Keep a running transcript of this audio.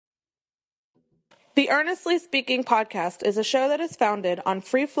The Earnestly Speaking podcast is a show that is founded on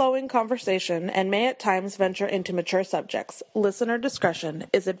free-flowing conversation and may at times venture into mature subjects. Listener discretion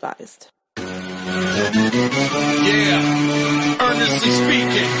is advised. Yeah, Earnestly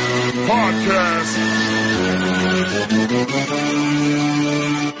Speaking podcast.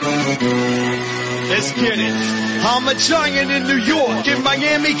 Let's get it. I'm a giant in New York, in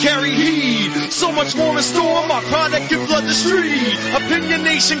Miami carry heat. So much more in store, my product can flood the street. Opinion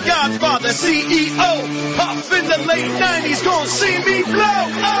Nation Godfather, CEO. Puff in the late 90s, gon' see me blow.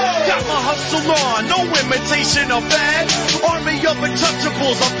 Oh. Got my hustle on, no imitation of bad. Army of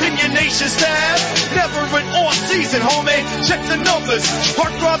untouchables, Opinion Nation staff. Never an off season, homie, check the numbers.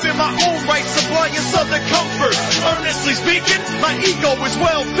 Heartthrob in my own right, supplying southern comfort. Earnestly speaking, my ego is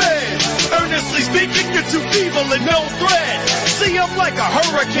well fed. Earnestly speaking, you're too evil and no threat. See, I'm like a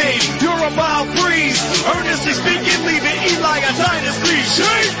hurricane, you're a mild breeze. Earnestly speaking, leaving Eli a dynasty.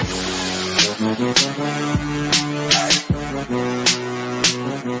 Shake!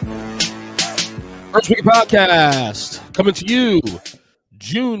 First Week Podcast coming to you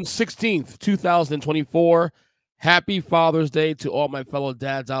June 16th, 2024. Happy Father's Day to all my fellow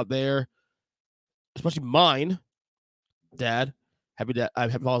dads out there, especially mine, Dad. Happy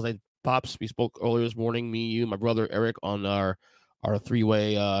Father's Day, Pops. We spoke earlier this morning, me, you, my brother Eric, on our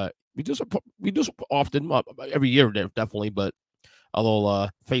three-way. We do some often, every year definitely, but a little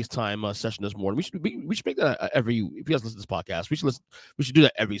FaceTime session this morning. We should make that every. If you guys listen to this podcast, we should do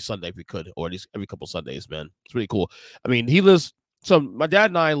that every Sunday if we could, or at least every couple of Sundays. Man, it's really cool. I mean, he lives. So my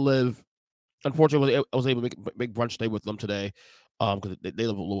dad and I live. Unfortunately, I was able to make brunch day with them today, because they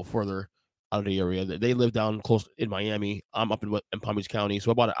live a little further out of the area. They live down close in Miami. I'm up in Palm Beach County,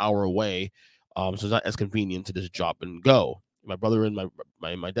 so about an hour away. So it's not as convenient to just drop and go. My brother and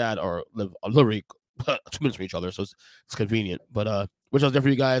my dad live literally 2 minutes from each other, so it's convenient. But wish I was there for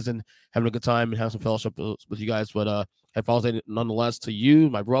you guys and having a good time and having some fellowship with you guys. But Happy Father's Day nonetheless to you,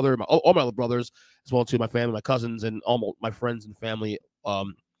 my brother, all my other brothers, as well to my family, my cousins, and all my friends and family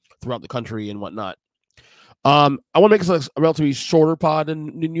throughout the country and whatnot. I want to make this a relatively shorter pod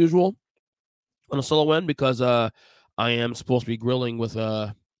than usual on a solo end, because I am supposed to be grilling with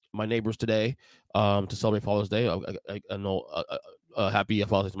my neighbors today to celebrate Father's Day. I know happy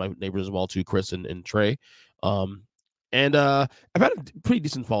Father's Day to my neighbors as well, to Chris and Trey. And I've had a pretty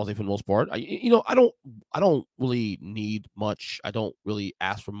decent Father's Day for the most part. I don't really need much. I don't really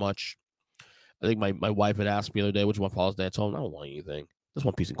ask for much. I think my wife had asked me the other day, "What you want Father's Day?" I told her, "I don't want anything. I just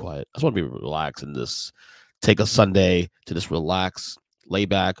want peace and quiet. I just want to be relaxed and just take a Sunday to just relax, lay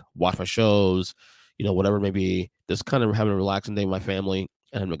back, watch my shows, whatever it may be, just kind of having a relaxing day with my family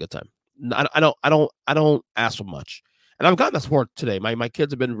and having a good time." I don't ask for much, and I've gotten that support today. My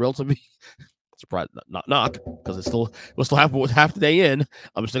kids have been relatively surprised, not because we're still half the day in.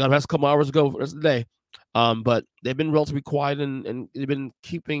 I'm still gonna have a couple hours to go for the rest of the day. But they've been relatively quiet and they've been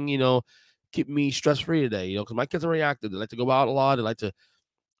keeping me stress free today. Because my kids are very active. They like to go out a lot. They like to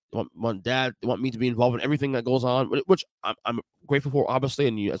want me to be involved in everything that goes on, which I'm grateful for, obviously.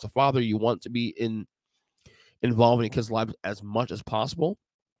 And you, as a father, you want to be involved in your kids' lives as much as possible.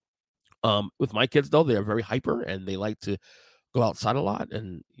 With my kids, though, they are very hyper and they like to go outside a lot,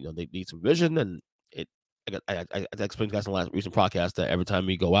 and they need some vision. And I explained to you guys in the last recent podcast that every time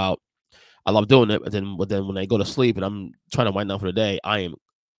we go out, I love doing it. But then when I go to sleep and I'm trying to wind down for the day, I am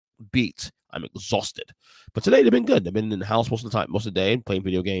beat. I'm exhausted. But today they've been good. They've been in the house most of the day, playing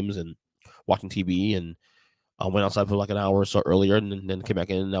video games and watching TV. And I went outside for like an hour or so earlier, and then came back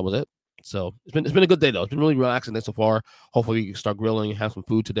in, and that was it. So it's been a good day though. It's been really relaxing day so far. Hopefully we can start grilling and have some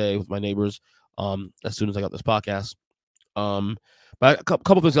food today with my neighbors. As soon as I got this podcast. But a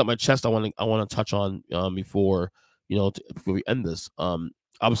couple of things on my chest I want to touch on before we end this.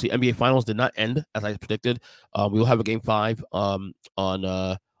 Obviously NBA Finals did not end as I predicted. We will have a game 5 on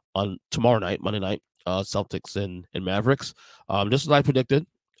tomorrow night, Monday night, Celtics and Mavericks. Just as I predicted,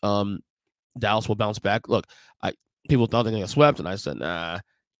 Dallas will bounce back. Look, people thought they're gonna get swept, and I said nah,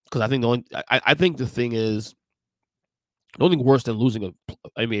 because I think I think the thing is, the only thing worse than losing a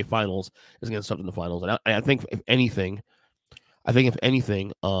NBA Finals is getting swept in the finals. And I think if anything, they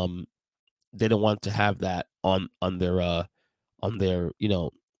don't want to have that on their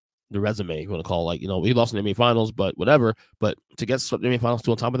the resume, you want to call it. We lost in the NBA Finals, but whatever. But to get swept in the NBA Finals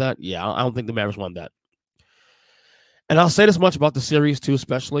too on top of that, yeah, I don't think the Mavericks want that. And I'll say this much about the series too,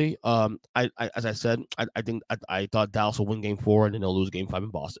 especially. As I said, I thought Dallas will win Game 4 and then they'll lose Game 5 in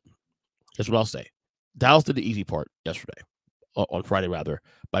Boston. Here's what I'll say: Dallas did the easy part yesterday, on Friday rather,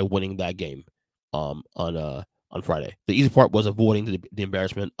 by winning that game on Friday. The easy part was avoiding the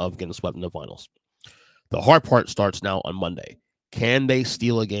embarrassment of getting swept in the finals. The hard part starts now on Monday. Can they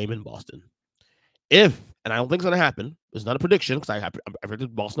steal a game in Boston? If, and I don't think it's going to happen, it's not a prediction because I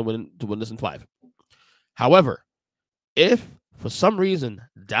predicted Boston to win this in 5. However, if for some reason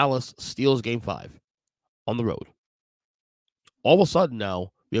Dallas steals Game 5 on the road, all of a sudden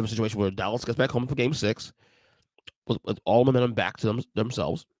now we have a situation where Dallas gets back home for Game 6 with all momentum back to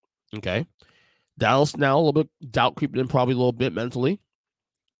themselves. Okay. Dallas now a little bit doubt creeping in, probably a little bit mentally.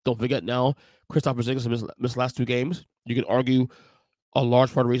 Don't forget now, Kristaps Porzingis missed last 2 games. You can argue a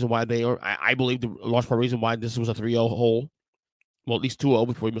large part of the reason why they are, I believe, a large part of the reason why this was a 3-0 hole. Well, at least 2-0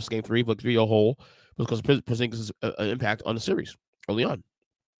 before he missed Game 3, but 3-0 hole was because Porzingis' impact on the series early on.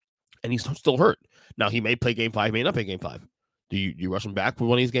 And he's still hurt. Now, he may play Game 5, may not play Game 5. Do you rush him back for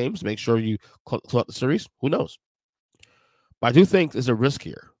one of these games to make sure you close out the series? Who knows? But I do think there's a risk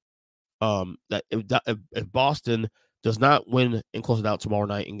here that if Boston does not win and close it out tomorrow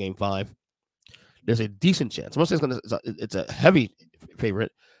night in Game 5, there's a decent chance. I'm not saying it's a heavy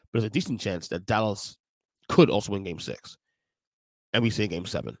favorite, but there's a decent chance that Dallas could also win Game 6. And we see Game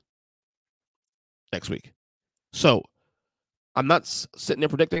 7 next week. So I'm not sitting there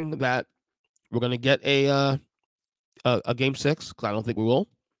predicting that we're going to get a Game 6 because I don't think we will.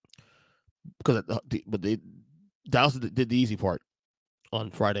 Because Dallas did the easy part on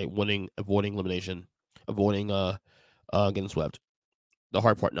Friday, avoiding elimination, avoiding getting swept. The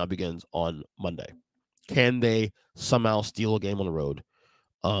hard part now begins on Monday. Can they somehow steal a game on the road?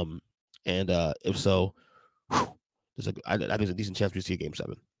 If so, I think there's a decent chance we see a Game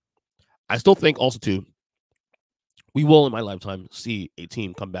 7. I still think also too, we will in my lifetime see a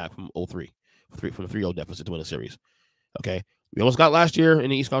team come back from 0-3, from a 3-0 deficit to win a series. Okay, we almost got last year in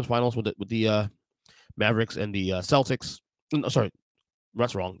the East Conference Finals with the Mavericks and the Celtics. No, sorry,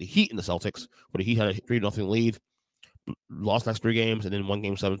 that's wrong. The Heat and the Celtics, where the Heat had a 3-0 lead, lost next 3 games, and then won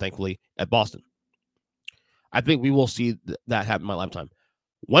Game 7, thankfully, at Boston. I think we will see that happen in my lifetime.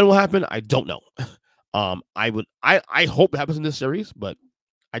 When it will happen, I don't know. I hope it happens in this series, but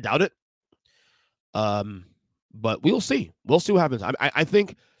I doubt it. But we'll see. We'll see what happens. I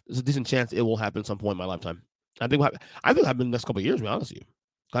think there's a decent chance it will happen at some point in my lifetime. I think it'll happen in the next couple of years, to be honest with you.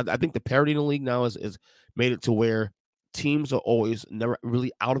 I think the parity in the league now is made it to where teams are always never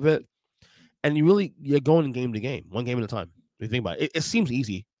really out of it. And you're going game to game, one game at a time. If you think about it, it seems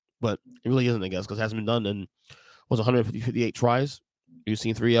easy, but it really isn't, I guess, because it hasn't been done in 158 tries. You've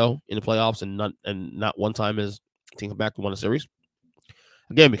seen 3-0 in the playoffs, and not one time has the team come back and won a series.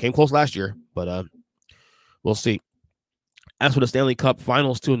 Again, we came close last year, but we'll see. As for the Stanley Cup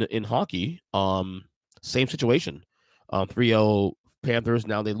Finals too in hockey, same situation. 3-0 Panthers.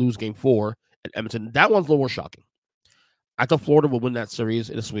 Now they lose Game 4 at Edmonton. That one's a little more shocking. I thought Florida would win that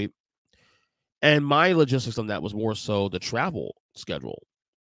series in a sweep. And my logistics on that was more so the travel schedule.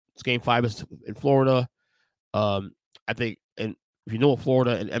 It's Game 5 is in Florida. I think, and if you know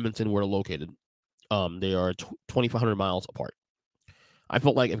Florida and Edmonton were located, they are 2,500 miles apart. I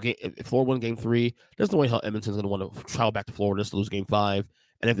felt like if Florida won Game 3, there's no way how Edmonton's going to want to travel back to Florida just to lose Game 5.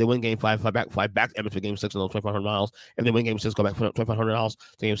 And if they win Game 5, fly back to Edmonton for Game 6 on those 2,500 miles. If they win Game 6, go back 2,500 miles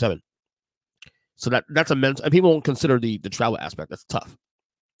to Game 7. So that's immense. And people don't consider the travel aspect. That's tough.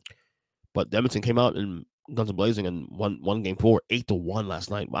 But Edmonton came out in guns and blazing and won Game 4, 8-1 last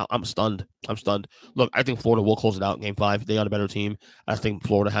night. Wow, I'm stunned. Look, I think Florida will close it out in Game 5. They are the better team. I think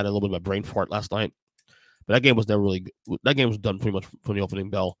Florida had a little bit of a brain fart last night. But that game was never really good. That game was done pretty much from the opening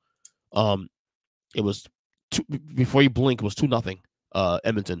bell. It was before you blink, it was 2-0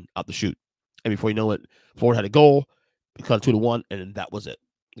 Edmonton out the chute. And before you know it, Florida had a goal, cut 2-1, and then that was it.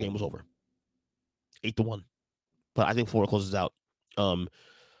 The game was over. 8-1. But I think Florida closes out on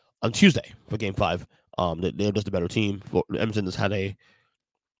Tuesday for Game 5. They're just a better team. Edmonton just had I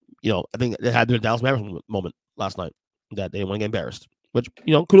think they had their Dallas Mavericks moment last night that they didn't want to get embarrassed, which,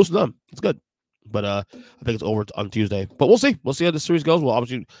 kudos to them. It's good. But I think it's over on Tuesday. But we'll see. We'll see how the series goes. Well,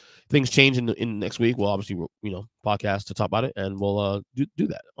 obviously, things change in next week. We'll obviously, podcast to talk about it, and we'll do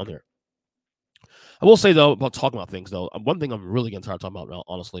that on there. I will say, though, about talking about things, though, one thing I'm really getting tired of talking about now,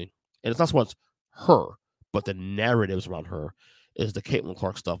 honestly, and it's not so much her, but the narratives around her, is the Caitlin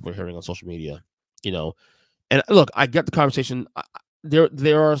Clark stuff we're hearing on social media. And look, I get the conversation.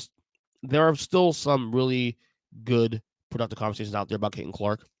 There are still some really good, productive conversations out there about Caitlin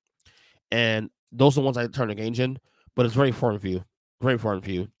Clark. And those are the ones I turn against in, but it's very important for you. Very important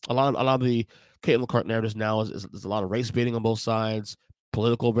for you. A lot of the Caitlin Clark narratives now is a lot of race baiting on both sides,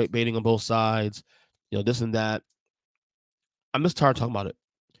 political baiting on both sides, this and that. I'm just tired of talking about it.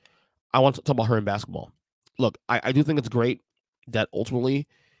 I want to talk about her in basketball. Look, I do think it's great that ultimately,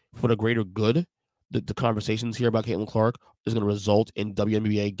 for the greater good, the conversations here about Caitlin Clark is going to result in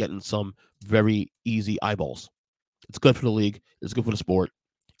WNBA getting some very easy eyeballs. It's good for the league. It's good for the sport.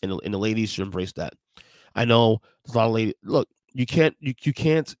 and the ladies should embrace that. I know there's a lot of ladies. Look, you can't.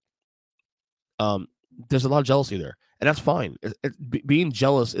 There's a lot of jealousy there, and that's fine. Being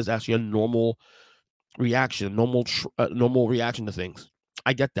jealous is actually a normal reaction, normal reaction to things.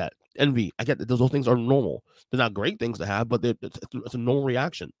 I get that. Envy, I get that. Those things are normal. They're not great things to have, but it's a normal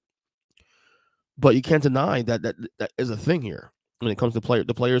reaction. But you can't deny that is a thing here when it comes to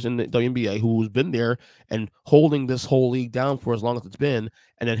the players in the WNBA who's been there and holding this whole league down for as long as it's been.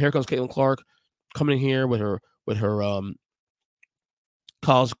 And then here comes Caitlin Clark coming in here with her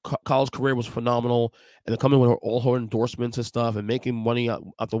college career was phenomenal, and then coming with all her endorsements and stuff and making money out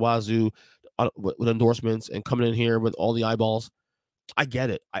the wazoo with endorsements and coming in here with all the eyeballs. I get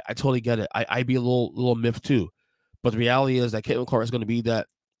it. I totally get it. I'd be a little miffed too. But the reality is that Caitlin Clark is going to be that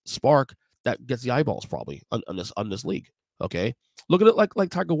spark that gets the eyeballs probably on this league. Okay, look at it like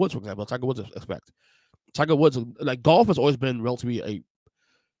Tiger Woods, for example. Tiger Woods expect Tiger Woods, like golf has always been relatively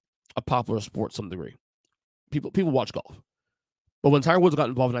a popular sport to some degree. People watch golf, but when Tiger Woods got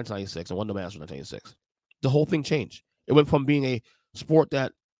involved in 1996 and won the Masters in 1996, the whole thing changed. It went from being a sport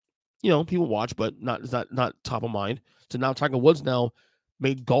that people watch, but not top of mind, to now Tiger Woods now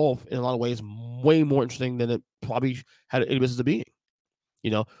made golf in a lot of ways way more interesting than it probably had any business of being.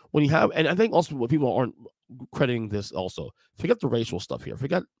 When you have, and I think also what people aren't crediting this also, forget the racial stuff here,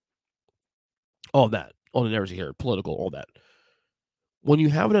 forget all that, all the narratives here, political, all that. When you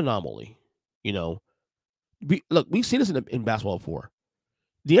have an anomaly, we've seen this in basketball before.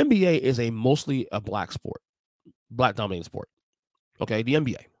 The NBA is mostly a black sport, black dominated sport. Okay, the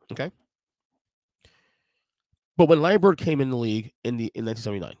NBA. Okay, but when Larry Bird came in the league in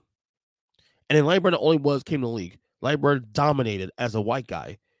 1979, and then Larry Bird not only came in the league, Larry Bird dominated as a white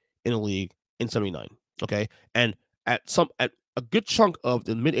guy in the league in 79. Okay, and at a good chunk of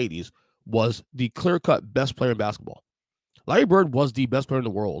the mid 80s was the clear-cut best player in basketball. Larry Bird was the best player in the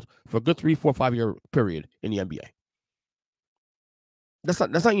world for a good 3, 4, 5 year period in the NBA. That's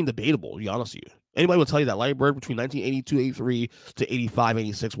not even debatable, to be honest with you. Anybody will tell you that Larry Bird between 1982, 83 to 85,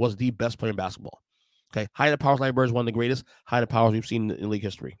 86 was the best player in basketball. Okay, height of powers, Larry Bird is one of the greatest height of powers we've seen in league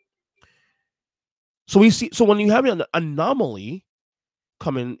history. So when you have an anomaly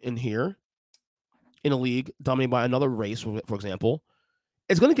coming in here in a league dominated by another race, for example,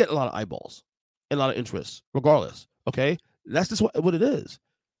 it's going to get a lot of eyeballs and a lot of interest, regardless. Okay, that's just what it is.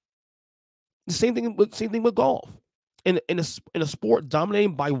 The same thing with golf. In a sport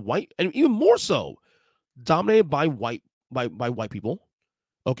dominated by white, and even more so, dominated by white people.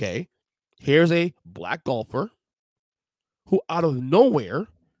 Okay, here's a black golfer who out of nowhere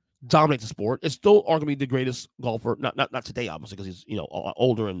dominates the sport. It's still arguably the greatest golfer, not today, obviously, because he's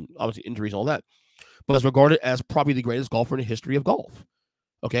older and obviously injuries and all that, but is regarded as probably the greatest golfer in the history of golf.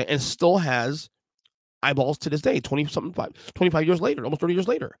 Okay, and still has eyeballs to this day, 25 years later, almost 30 years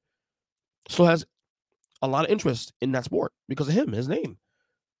later. Still has a lot of interest in that sport because of him, his name.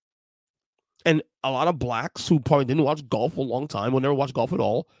 And a lot of blacks who probably didn't watch golf for a long time, will never watch golf at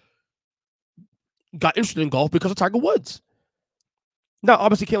all, got interested in golf because of Tiger Woods. Now,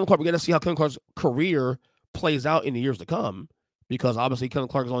 obviously, Caitlin Clark, we're going to see how Caitlin Clark's career plays out in the years to come, because obviously Caitlin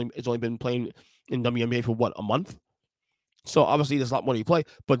Clark has only been playing in WNBA for a month. So obviously there's a lot more to play,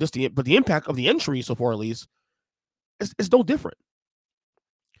 but the impact of the entry so far, at least, is no different.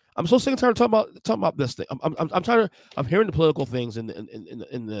 I'm so sick and tired of talking about this thing. I'm tired of hearing the political things and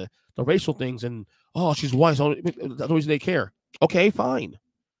the racial things and she's white, so that's the reason they care. Okay, fine.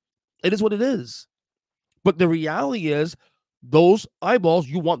 It is what it is. But the reality is, those eyeballs,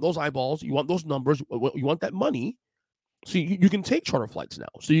 you want those eyeballs, you want those numbers, you want that money, so you can take charter flights now.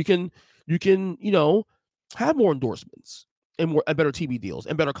 So you can have more endorsements and better TV deals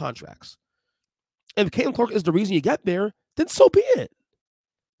and better contracts. And if Caitlin Clark is the reason you get there, then so be it.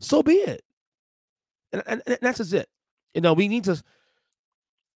 So be it. And that's just it. We need to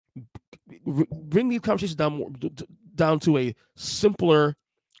bring these conversations down to a simpler,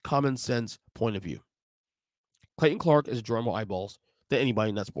 common sense point of view. Clayton Clark is drawing more eyeballs than anybody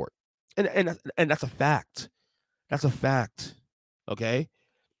in that sport. And that's a fact. That's a fact. Okay?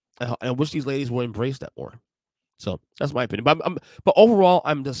 And I wish these ladies would embrace that more. So that's my opinion. But overall,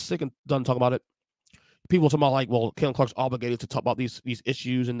 I'm just sick and done talking about it. People talking about Caitlin Clark's obligated to talk about these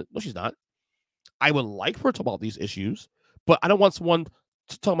issues, and no, she's not. I would like for her to talk about these issues, but I don't want someone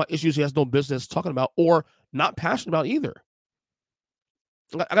to talk about issues he has no business talking about or not passionate about either.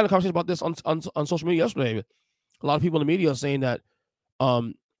 I got a conversation about this on social media yesterday. A lot of people in the media are saying that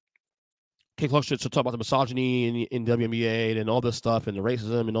Caitlin Clark should talk about the misogyny in WNBA and all this stuff and the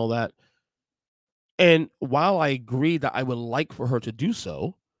racism and all that. And while I agree that I would like for her to do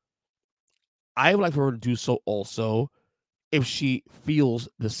so, I would like for her to do so also if she feels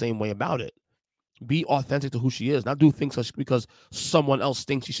the same way about it. Be authentic to who she is, not do things because someone else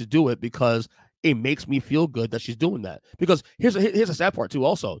thinks she should do it because it makes me feel good that she's doing that. Because here's a sad part too.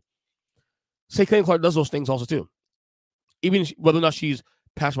 Also, say Caitlin Clark does those things also too, even whether or not she's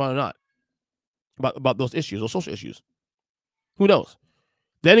passionate or not about those issues, those social issues. Who knows?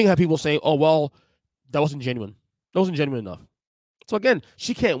 Then you have people saying, "Oh well, that wasn't genuine. That wasn't genuine enough." So again,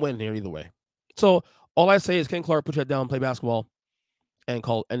 she can't win here either way. So all I say is, Caitlin Clark, put your head down, play basketball, and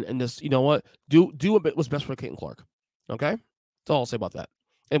call and just, you know what, do what's best for Caitlin Clark. Okay, that's all I'll say about that.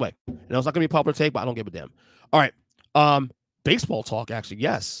 Anyway, and it's not gonna be a popular take, but I don't give a damn. All right, baseball talk. Actually,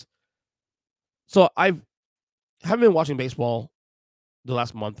 yes. So I haven't been watching baseball the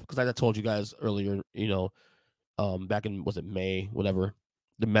last month because I told you guys earlier, back in, was it May, whatever,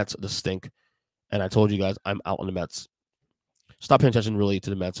 the Mets, the stink, and I told you guys I'm out on the Mets. Stop paying attention really to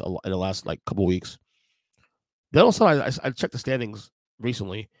the Mets in the last couple weeks. Then all of a sudden I checked the standings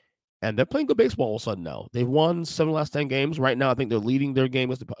recently, and they're playing good baseball all of a sudden now. They've won 7 of the last 10 games. Right now, I think they're leading their game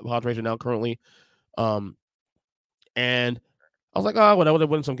with the Padres right now currently. And I was like, oh, whatever, they're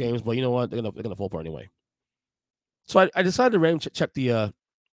winning some games, but you know what? They're gonna fall apart anyway. So I decided to randomly check the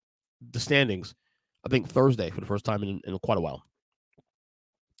standings, I think Thursday for the first time in quite a while.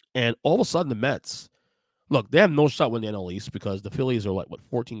 And all of a sudden, the Mets, look, they have no shot winning the NL East because the Phillies are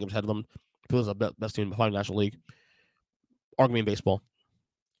 14 games ahead of them. The Phillies are the best team in the National League, arguably in baseball.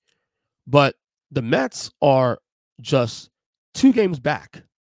 But the Mets are just 2 games back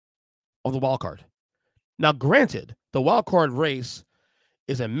of the wild card. Now, granted, the wild card race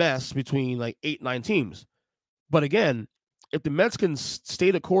is a mess between 8, 9 teams. But again, if the Mets can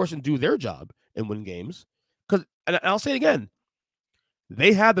stay the course and do their job and win games, and I'll say it again,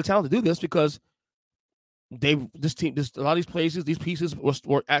 they have the talent to do this because a lot of these places, these pieces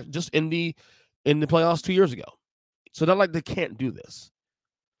were just in the playoffs 2 years ago. So not like they can't do this.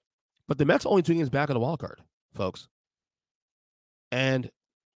 But the Mets are only 2 games back on the wild card, folks. And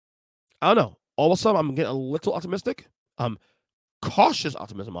I don't know. All of a sudden, I'm getting a little optimistic. Cautious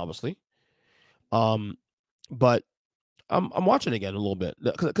optimism, obviously. But I'm watching again a little bit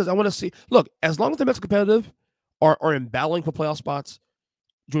because I want to see. Look, as long as the Mets are competitive or in battling for playoff spots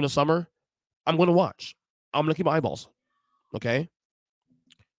during the summer, I'm going to watch. I'm going to keep my eyeballs. Okay.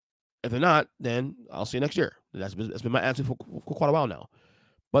 If they're not, then I'll see you next year. That's been my attitude for quite a while now.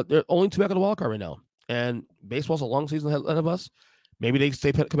 But they're only 2 back on the wild card right now, and baseball's a long season ahead of us. Maybe they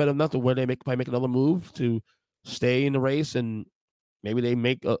stay competitive enough to where they might make another move to stay in the race, and maybe they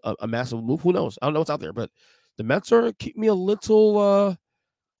make a massive move. Who knows? I don't know what's out there, but the Mets are keep me a little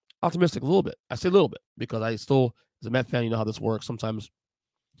optimistic, a little bit. I say a little bit because I still, as a Met fan, you know how this works. Sometimes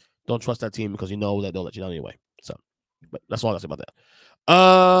don't trust that team because you know that they'll let you down anyway. So, but that's all I got to say about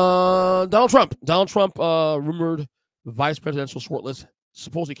that. Donald Trump, rumored vice presidential shortlist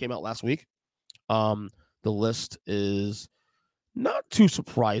supposedly came out last week. The list is not too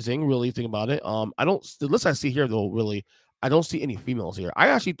surprising, really. Think about it. The list I see here though, really, I don't see any females here. I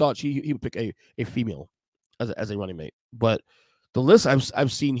actually thought he would pick a female as a running mate, but the list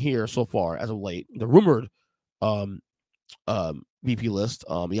I've seen here so far as of late, the rumored VP list,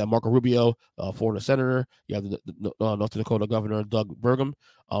 you have Marco Rubio, Florida Senator. You have the North Dakota Governor Doug Burgum,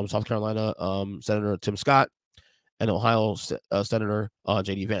 South Carolina Senator Tim Scott, and Ohio Senator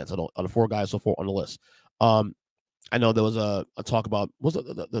J.D. Vance. On the 4 guys so far on the list. I know there was a talk about what's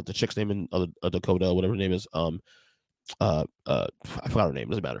the chick's name in Dakota, whatever her name is. I forgot her name.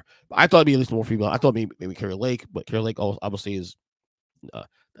 Doesn't matter. But I thought it'd be at least more female. I thought maybe Carrie Lake, but Carrie Lake obviously is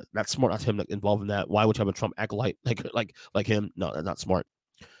that's smart. Not him involved in that. Why would you have a Trump acolyte like him? No, that's not smart.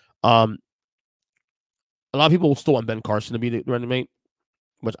 A lot of people still want Ben Carson to be the running mate,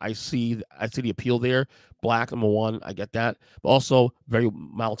 which I see the appeal there. Black, number one, I get that, but also very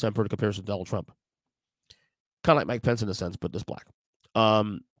mild tempered in comparison to Donald Trump. Kind of like Mike Pence in a sense, but just black.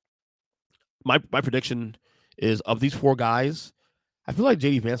 My prediction is of these 4 guys, I feel like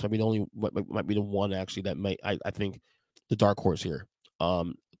J.D. Vance might be the one actually that I think the dark horse here.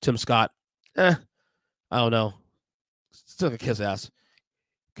 Tim Scott, I don't know. Still like a kiss ass.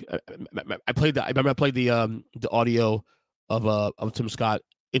 I remember I played the audio of Tim Scott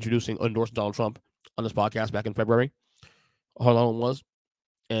endorsing Donald Trump on this podcast back in February. How long it was,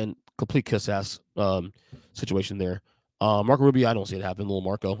 and complete kiss ass situation there. Marco Rubio, I don't see it happen. Little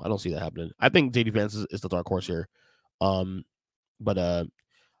Marco, I don't see that happening. I think J.D. Vance is the dark horse here. But what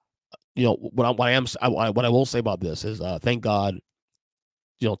I will say about this is thank God,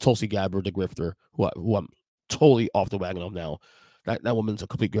 Tulsi Gabbard, the grifter, who I'm totally off the wagon of now. That woman's a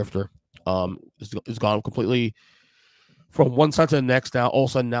complete grifter. Is gone completely from one side to the next. Now all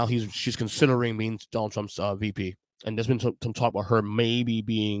of a sudden she's considering being Donald Trump's VP. and there's been some talk about her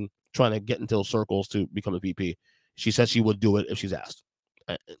maybe trying to get into those circles to become a VP. She said she would do it if she's asked.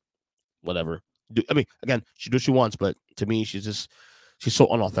 Whatever. I mean, again, she does what she wants, but to me, she's so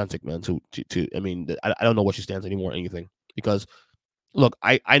unauthentic, man. I mean, I don't know what she stands anymore or anything, because look,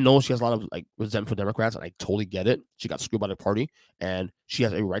 I know she has a lot of like resentment for Democrats, and I totally get it. She got screwed by the party, and she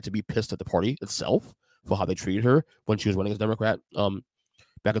has a right to be pissed at the party itself for how they treated her when she was running as a Democrat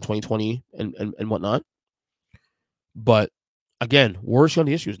back in 2020 and whatnot. But again, where is she on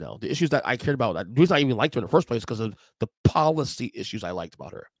the issues now? The issues that I cared about, the reason I even liked her in the first place, because of the policy issues I liked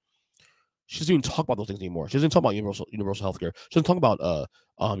about her. She doesn't even talk about those things anymore. She doesn't talk about universal health care. She doesn't talk about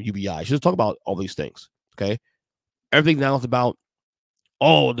UBI. She doesn't talk about all these things. Okay, everything now is about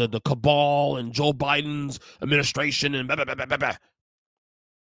the cabal and Joe Biden's administration and blah, blah, blah, blah, blah.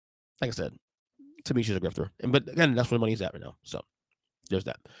 Like I said, to me, she's a grifter. But again, that's where the money's at right now. So there's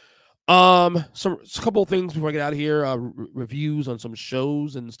that. So a couple of things before I get out of here. Reviews on some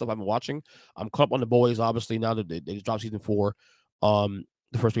shows and stuff I've been watching. I'm caught up on The Boys, obviously, now that they dropped season 4.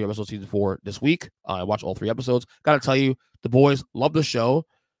 The first 3 episodes of season 4 this week. I watched all 3 episodes. Gotta tell you, The Boys, love the show,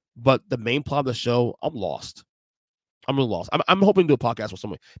 but the main plot of the show, I'm lost. I'm really lost. I'm hoping to do a podcast with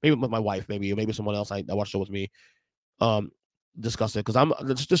someone, maybe with my wife, or maybe someone else I watch the show with me, discuss it, because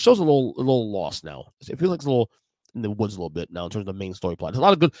the show's a little lost now. It feels like it's a little in the woods a little bit now in terms of the main story plot. There's a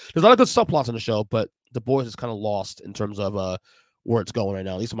lot of good subplots in the show, but The Boys is kind of lost in terms of where it's going right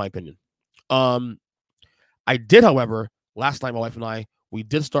now, at least in my opinion. I did, however, last night, my wife and I, we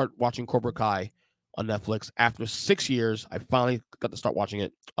did start watching Cobra Kai on Netflix. After 6 years, I finally got to start watching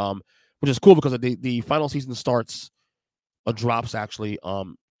it, which is cool because the final season drops actually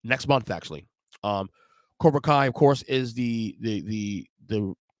next month, actually. Cobra Kai, of course, is the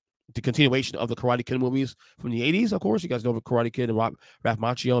continuation of the Karate Kid movies from the 80s, of course. You guys know the Karate Kid and Ralph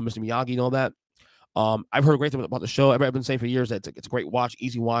Macchio and Mr. Miyagi and all that. I've heard great things about the show. I've been saying for years that it's a great watch,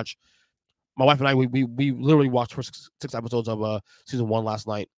 easy watch. My wife and I, we literally watched first 6 episodes of season 1 last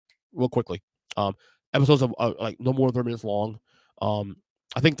night, real quickly. Episodes of like no more than 30 minutes long.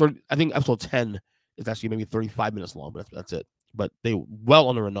 I think episode 10 is actually maybe 35 minutes long, but that's it. But they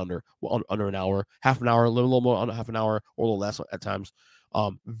under an hour, half an hour, a little more under half an hour, or a little less at times.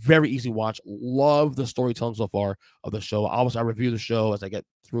 Very easy watch. Love the storytelling so far of the show. Obviously, I review the show as I get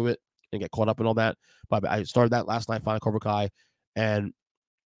through it and get caught up in all that. But I started that last night, finally, Cobra Kai, and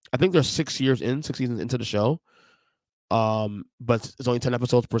I think there's 6 seasons into the show. But it's only 10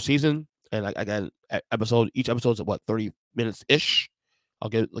 episodes per season, and again, each episode is what, 30 minutes ish. I'll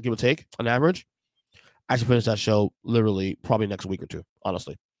give or take on average. I should finish that show literally probably next week or two,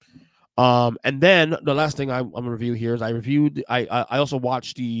 honestly. And then the last thing I'm gonna review here is I also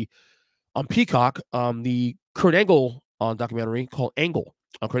watched on Peacock the Kurt Angle documentary called Angle.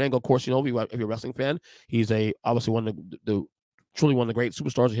 Kurt Angle, of course, if you're a wrestling fan, he's obviously one of the truly one of the great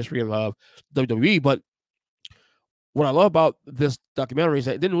superstars in the history of WWE. But what I love about this documentary is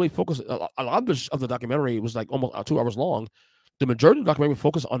that it didn't really focus. A lot of the documentary was like almost 2 hours long. The majority of the documentary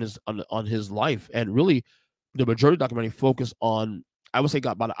focused on his life, and really, the majority of the documentary focused on, I would say,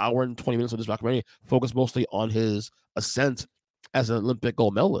 got about an hour and 20 minutes of this documentary focused mostly on his ascent as an Olympic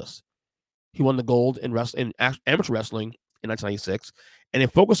gold medalist. He won the gold in amateur wrestling in 1996, and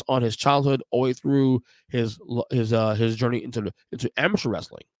it focused on his childhood all the way through his journey into amateur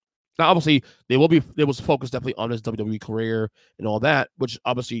wrestling. Now, obviously, there was focus definitely on his WWE career and all that, which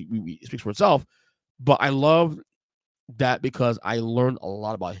obviously speaks for itself. But I love that because I learned a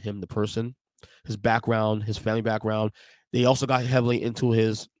lot about him, the person, his background, his family background. They also got heavily into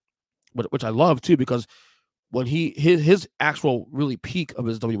his, which I love too, because when his actual really peak of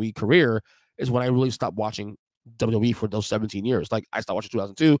his WWE career is when I really stopped watching WWE for those 17 years. Like, I stopped watching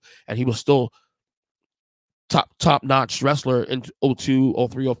 2002, and he was still top notch wrestler in 02,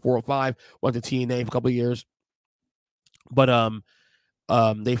 03, 04, 05. Went to TNA for a couple of years, but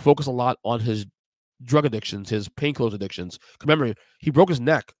they focus a lot on his drug addictions, his painkillers addictions. Remember, he broke his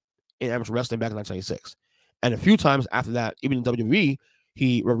neck in amateur wrestling back in 1996, and a few times after that, even in WWE,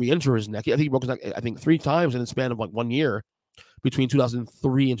 he re-injured his neck. I think he broke his neck 3 times in the span of like 1 year between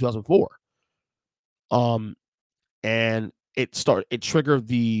 2003 and 2004. And it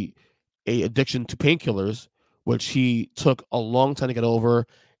triggered a addiction to painkillers, which he took a long time to get over,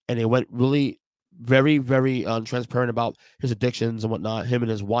 and it went really very, very transparent about his addictions and whatnot, him and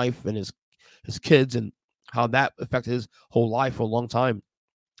his wife and his kids, and how that affected his whole life for a long time.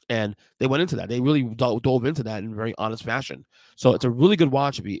 And they went into that. They really dove into that in a very honest fashion. So it's a really good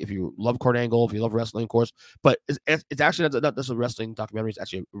watch if you love Kurt Angle, if you love wrestling, of course. But it's actually not just a wrestling documentary. It's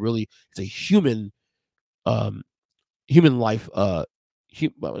actually it's a human life. I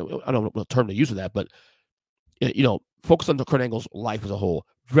don't know what term to use for that, but focus on the Kurt Angle's life as a whole.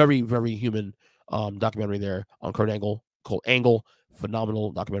 Very, very human documentary there on Kurt Angle called Angle.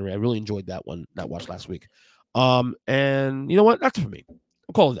 Phenomenal documentary. I really enjoyed that one that I watched last week. And you know what? That's it for me.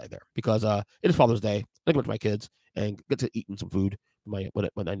 I'll call it a day there because it is Father's Day. I go to my kids and get to eating some food with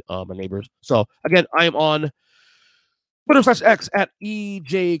my neighbors. So again, I am on Twitter/X at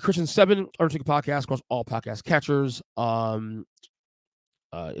EJ Christian 7, Earnestly podcast across all podcast catchers. I know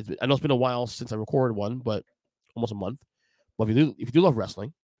it's been a while since I recorded one, but almost a month. But if you do love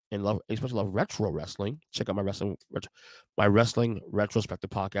wrestling and especially love retro wrestling, check out my wrestling retrospective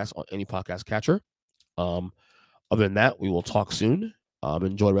podcast on any podcast catcher. Other than that, we will talk soon.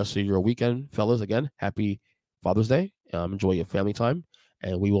 Enjoy the rest of your weekend, fellas. Again, happy Father's Day. Enjoy your family time,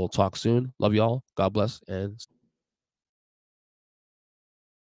 and we will talk soon. Love y'all. God bless, and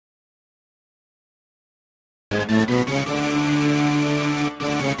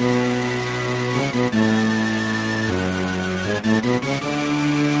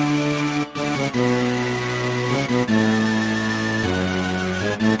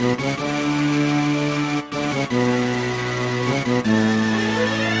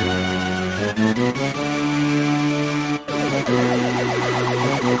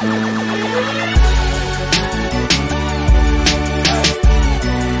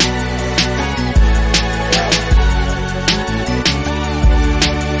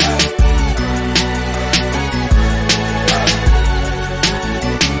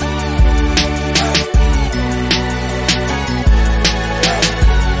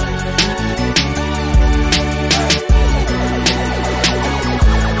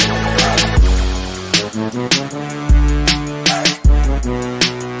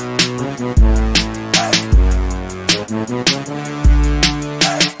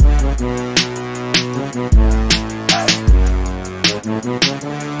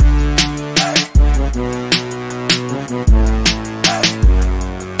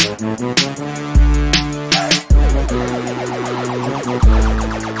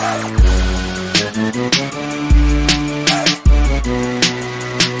Bye.